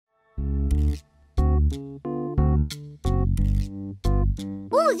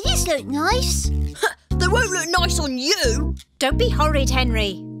Oh, these look nice. They won't look nice on you. Don't be horrid,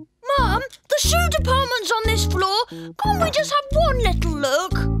 Henry. Mum, the shoe department's on this floor. Can't we just have one little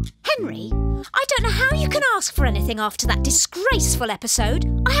look? Henry, I don't know how you can ask for anything after that disgraceful episode.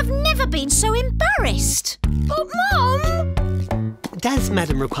 I have never been so embarrassed. But, Mum... Does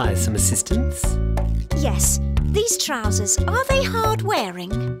Madam require some assistance? Yes. These trousers, are they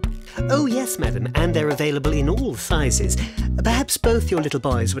hard-wearing? Oh, yes, Madam, and they're available in all sizes. Perhaps both your little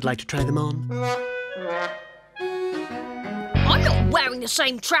boys would like to try them on. I'm not wearing the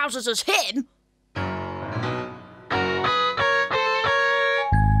same trousers as him.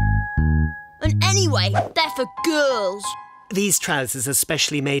 And anyway, they're for girls. These trousers are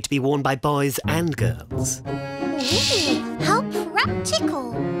specially made to be worn by boys and girls. Ooh, how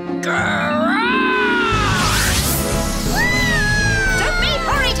practical. Don't be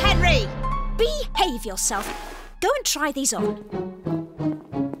horrid, Henry! Behave yourself. Go and try these on.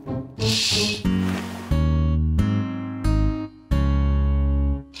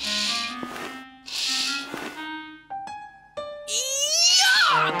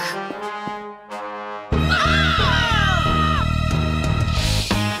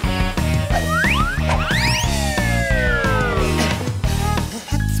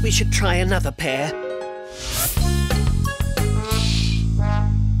 Perhaps we should try another pair.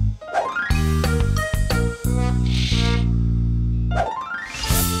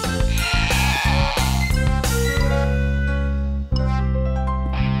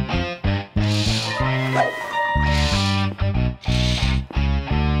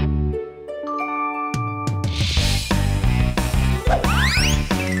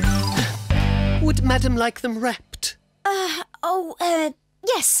 Would Madam like them wrapped?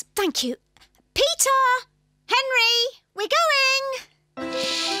 Yes, thank you. Peter! Henry! We're going!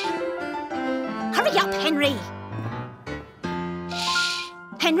 Hurry up, Henry!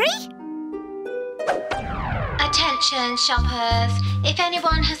 Henry? Attention, shoppers. If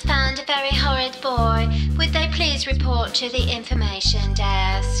anyone has found a very horrid boy, would they please report to the information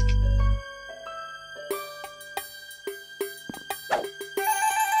desk?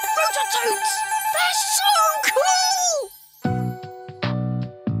 Rootatoots! They're so cool!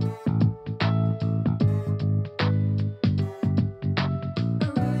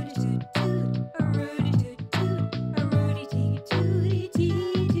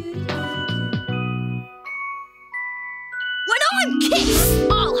 When I'm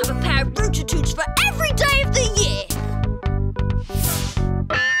king, I'll have a pair of Rootatoots for every day of the year.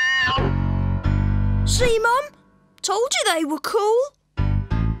 See, Mum? Told you they were cool.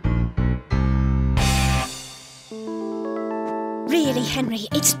 Really, Henry,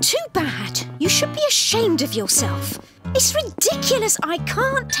 it's too bad. You should be ashamed of yourself. It's ridiculous. I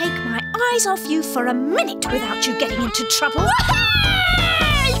can't take my eyes off you for a minute without you getting into trouble.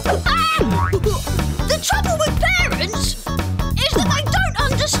 The trouble with parents is that they don't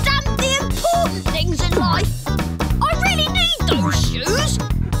understand the important things in life. I really need those shoes.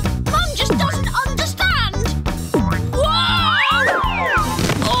 Mum just doesn't understand. Whoa!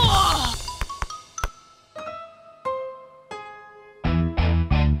 Oh!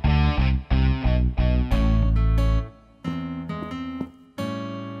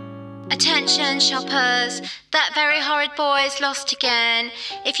 Attention, shoppers. That very horrid boy is lost again.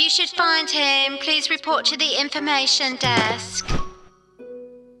 If you should find him, please report to the information desk.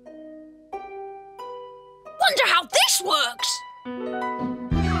 Wonder how this works.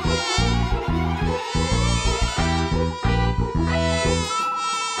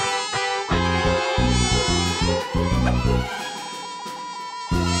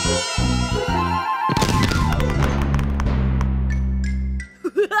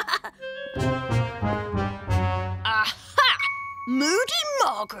 Aha! Moody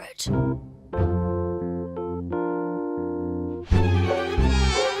Margaret.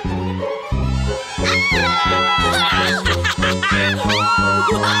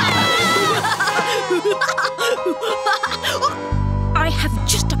 I have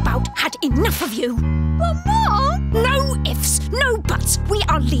just about had enough of you. But, Mum... No ifs, no buts. We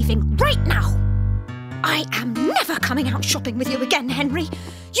are leaving right now. I am never coming out shopping with you again, Henry.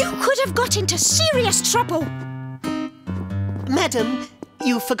 You could have got into serious trouble. Madam,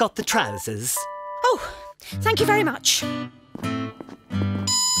 you forgot the trousers. Oh, thank you very much.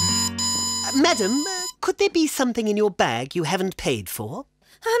 Madam, could there be something in your bag you haven't paid for?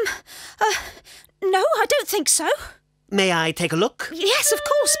 No, I don't think so. May I take a look? Yes, of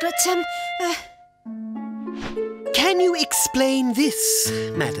course, but, Can you explain this,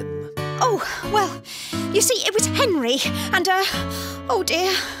 madam? Oh, well, you see, it was Henry, and, oh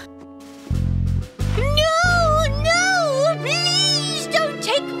dear. No, please don't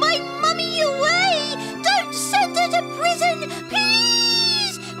take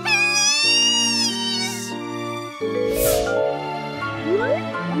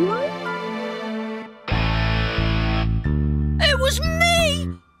It was me!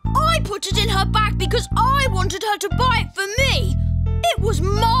 I put it in her bag because I wanted her to buy it for me. It was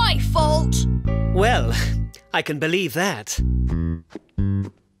my fault. Well, I can believe that.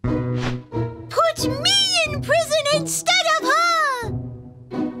 Put me in prison instead of her!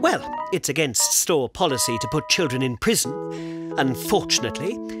 Well, it's against store policy to put children in prison,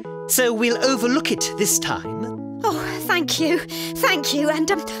 unfortunately. So we'll overlook it this time. Oh, thank you. Thank you. And,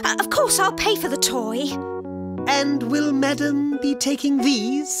 of course, I'll pay for the toy. And will Madam be taking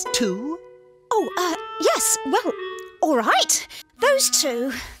these too? Oh, yes. Well, all right. Those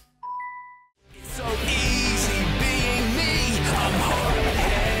two. So easy being me. I'm Horrid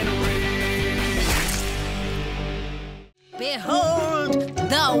Henry. Behold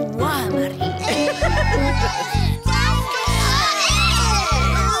the wormery.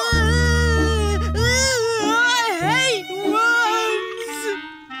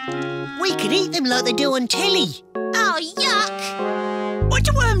 We could eat them like they do on telly. Oh, yuck! What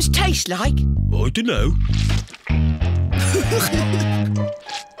do worms taste like? I don't know.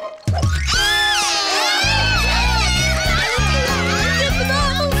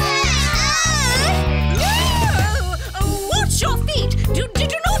 Watch your feet! Do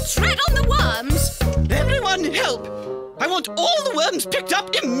not tread on the worms! Everyone help! I want all the worms picked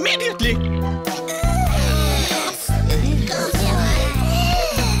up immediately!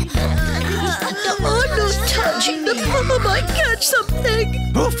 I'm not touching them. I might catch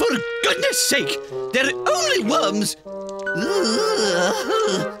something. Oh, for goodness sake! They're only worms!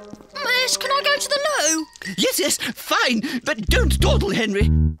 Miss, can I go to the loo? Yes, fine, but don't dawdle, Henry.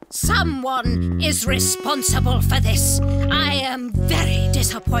 Someone is responsible for this. I am very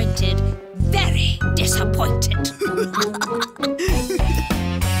disappointed. Very disappointed.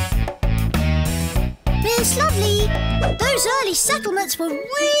 Miss Lovely, those early settlements were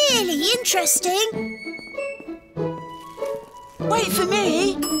really interesting. Wait for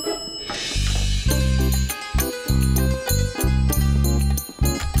me.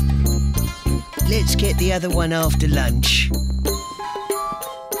 Let's get the other one after lunch.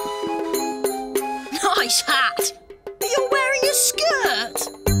 Nice hat. You're wearing a skirt.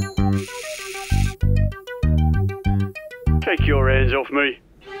 Take your hands off me.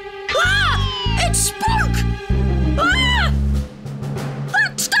 Ah! It spoke! Ah!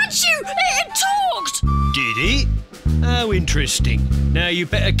 That statue! It talked! Did it? How interesting. Now you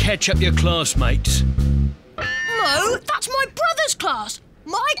better catch up your classmates. No, that's my brother's class.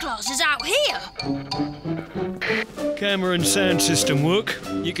 My class is out here. Camera and sound system work.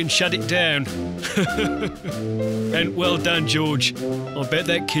 You can shut it down. And well done, George. I bet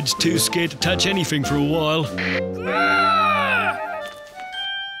that kid's too scared to touch anything for a while.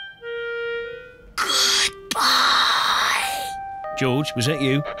 Goodbye. George, was that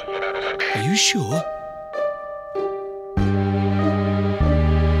you? Are you sure?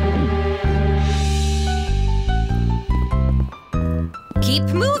 Keep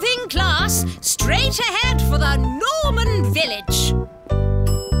moving, class. Straight ahead for the Norman village.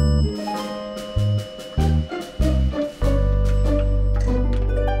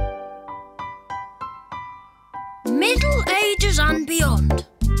 Middle Ages and beyond.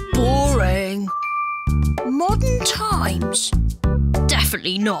 Boring. Modern times.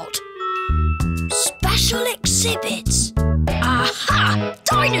 Definitely not. Special exhibits. Aha!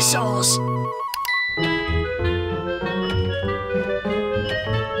 Dinosaurs!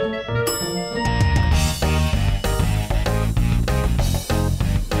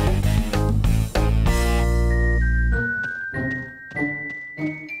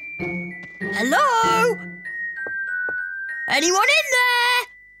 Hello? Anyone in there?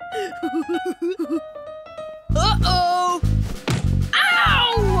 Uh-oh!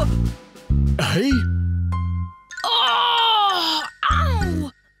 Ow! Hey? Oh!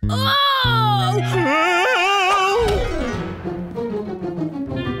 Ow! Oh!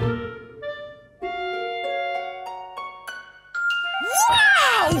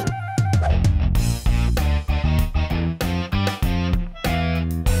 Wow!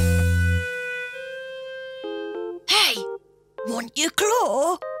 Hey, want your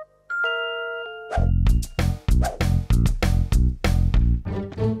claw?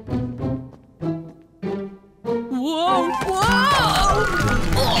 Whoa, whoa!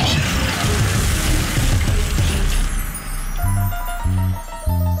 Oh.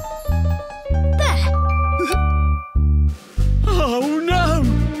 There. Oh no!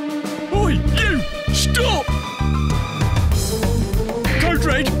 Oi, you! Stop! Code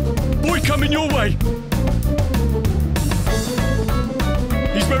Red, boy coming your way.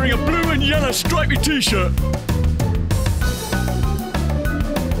 He's wearing a blue and yellow stripy t-shirt.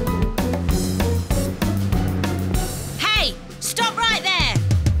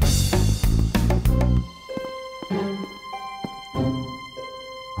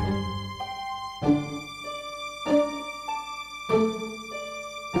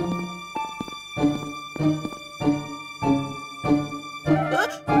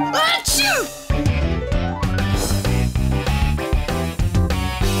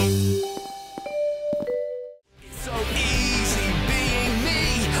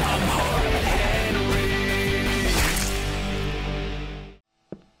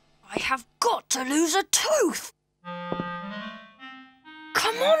 to lose a tooth.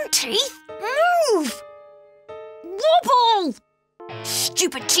 Come on, teeth, move! Wobble!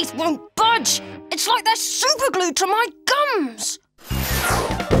 Stupid teeth won't budge. It's like they're superglued to my gums.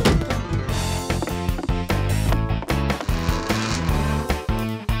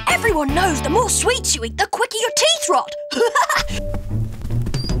 Everyone knows the more sweets you eat, the quicker your teeth rot.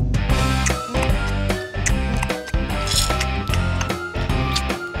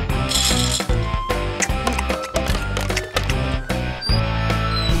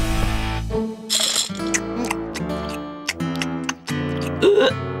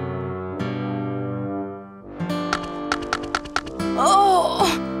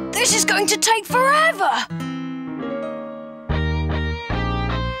 Oh, this is going to take forever.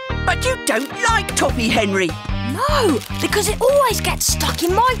 But you don't like toffee, Henry. No, because it always gets stuck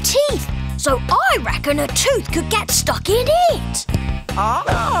in my teeth. So I reckon a tooth could get stuck in it.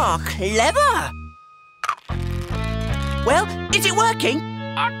 Ah, clever. Well, is it working?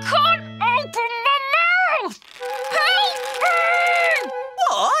 I can't open my mouth. Help me!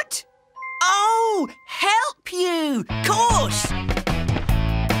 What? Oh, help you. Course.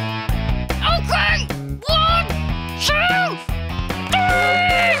 Okay, 1, 2, 3.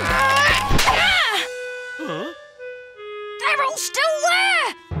 Huh? They're all still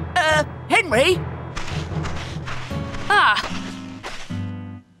there. Henry?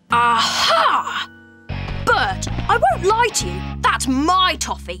 Aha! But I won't lie to you. That's my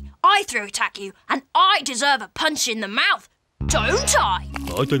toffee. I threw it at you, and I deserve a punch in the mouth, don't I?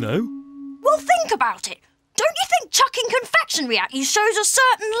 I don't know. Well, think about it. Don't you think chucking confectionery at you shows a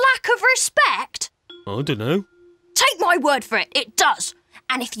certain lack of respect? I don't know. Take my word for it, it does.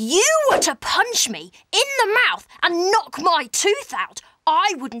 And if you were to punch me in the mouth and knock my tooth out,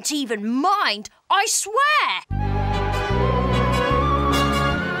 I wouldn't even mind, I swear.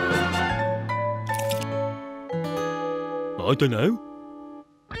 I don't know.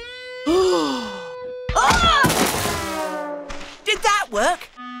 Did that work?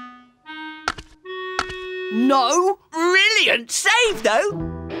 No. Brilliant save, though.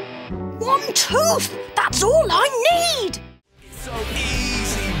 1 tooth, that's all I need. So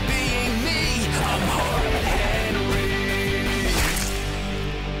easy being me. I'm Horrid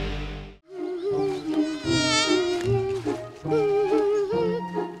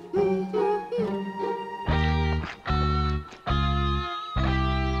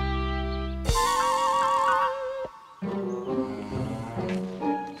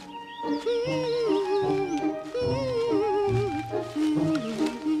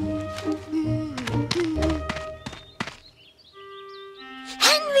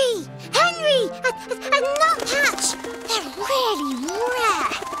A nuthatch! They're really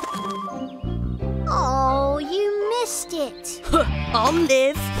rare. Oh, you missed it. I'll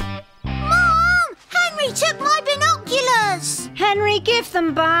live. Mom! Henry took my binoculars! Henry, give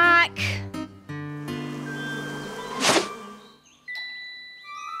them back.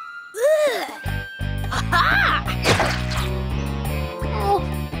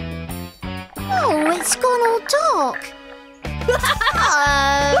 Oh, it's gone all dark.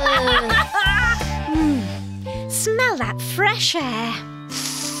 Smell that fresh air.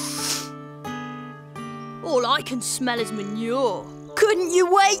 All I can smell is manure. Couldn't you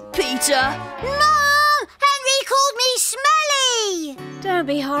wait, Peter? Mom! Henry called me smelly! Don't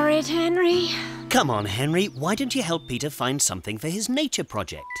be horrid, Henry. Come on, Henry, why don't you help Peter find something for his nature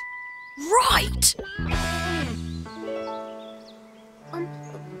project? Right!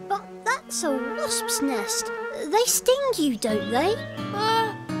 But that's a wasp's nest. They sting you, don't they?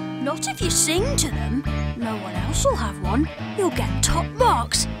 Not if you sing to them. No one else will have one. You'll get top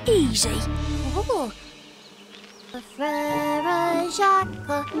marks. Easy. Oh. Frère Jacques,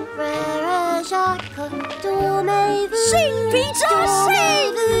 dormez-vous. Sing, Peter,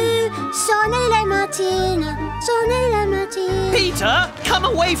 dormez-vous. Sonnez les matines, sonnez les matines. Peter, come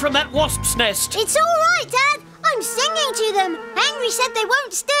away from that wasp's nest! It's all right, Dad. I'm singing to them. Henry said they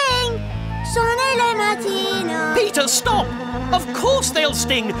won't sting. Sonnez les matines. Peter, stop! Of course they'll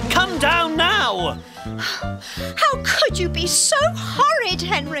sting! Come down now! How could you be so horrid,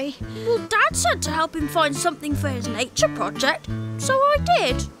 Henry? Well, Dad said to help him find something for his nature project, so I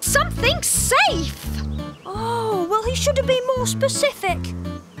did. Something safe. Oh, well, he should have been more specific.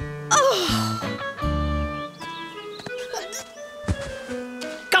 Oh.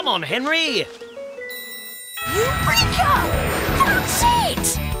 Come on, Henry! Eureka! That's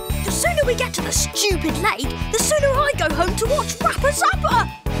it! The sooner we get to the stupid lake, the sooner I go home to watch Rapper Zapper.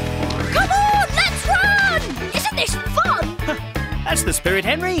 Come on, let's run! Isn't this fun? That's the spirit,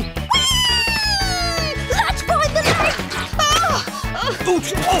 Henry. Whee! Let's find the lake!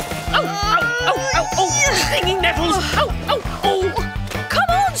 Ouch! Oh! Ow! Ow! Stinging nettles! Come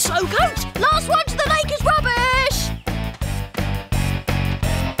on, Slowcoat! Last one to the lake is rubbish!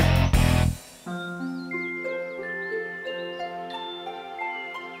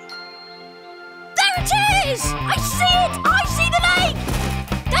 There it is! I see it! I see the lake!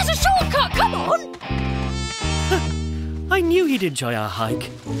 There's a shortcut, come on! I knew he'd enjoy our hike.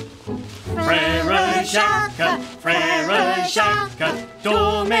 Frère Jacques, Frère Jacques,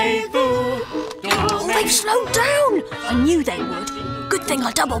 dormez-vous, Oh, they've slowed down! I knew they would. Good thing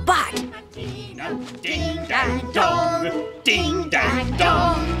I doubled back. ding dang dong, ding dang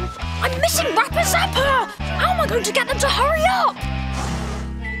dong. I'm missing Rapper Zapper! How am I going to get them to hurry up?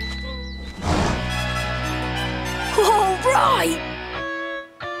 All right!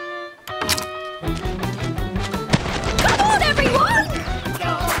 Come on, everyone!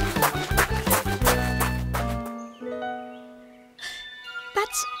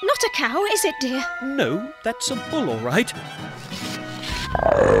 That's not a cow, is it, dear? No, that's a bull, all right.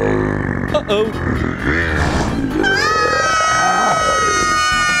 Uh-oh.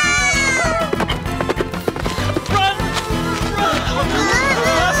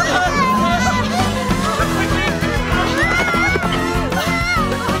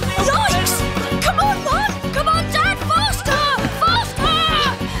 Yikes! Come on, Mum! Come on, Dad! Faster! Faster!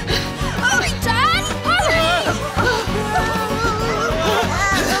 Hurry, Dad! Hurry!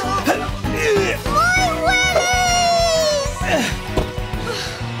 My willies!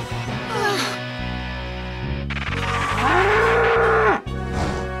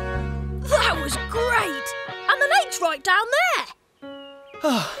 That was great! And the lake's right down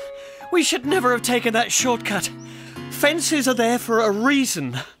there! We should never have taken that shortcut. Fences are there for a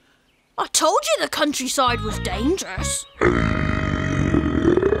reason. I told you the countryside was dangerous.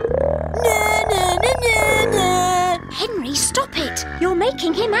 Henry, stop it! You're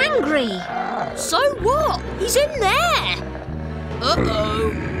making him angry. So what? He's in there.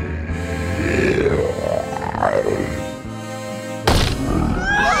 Uh-oh.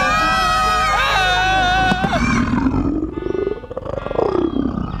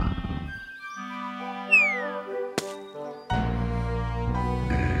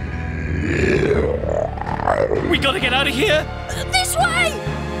 We gotta get out of here. This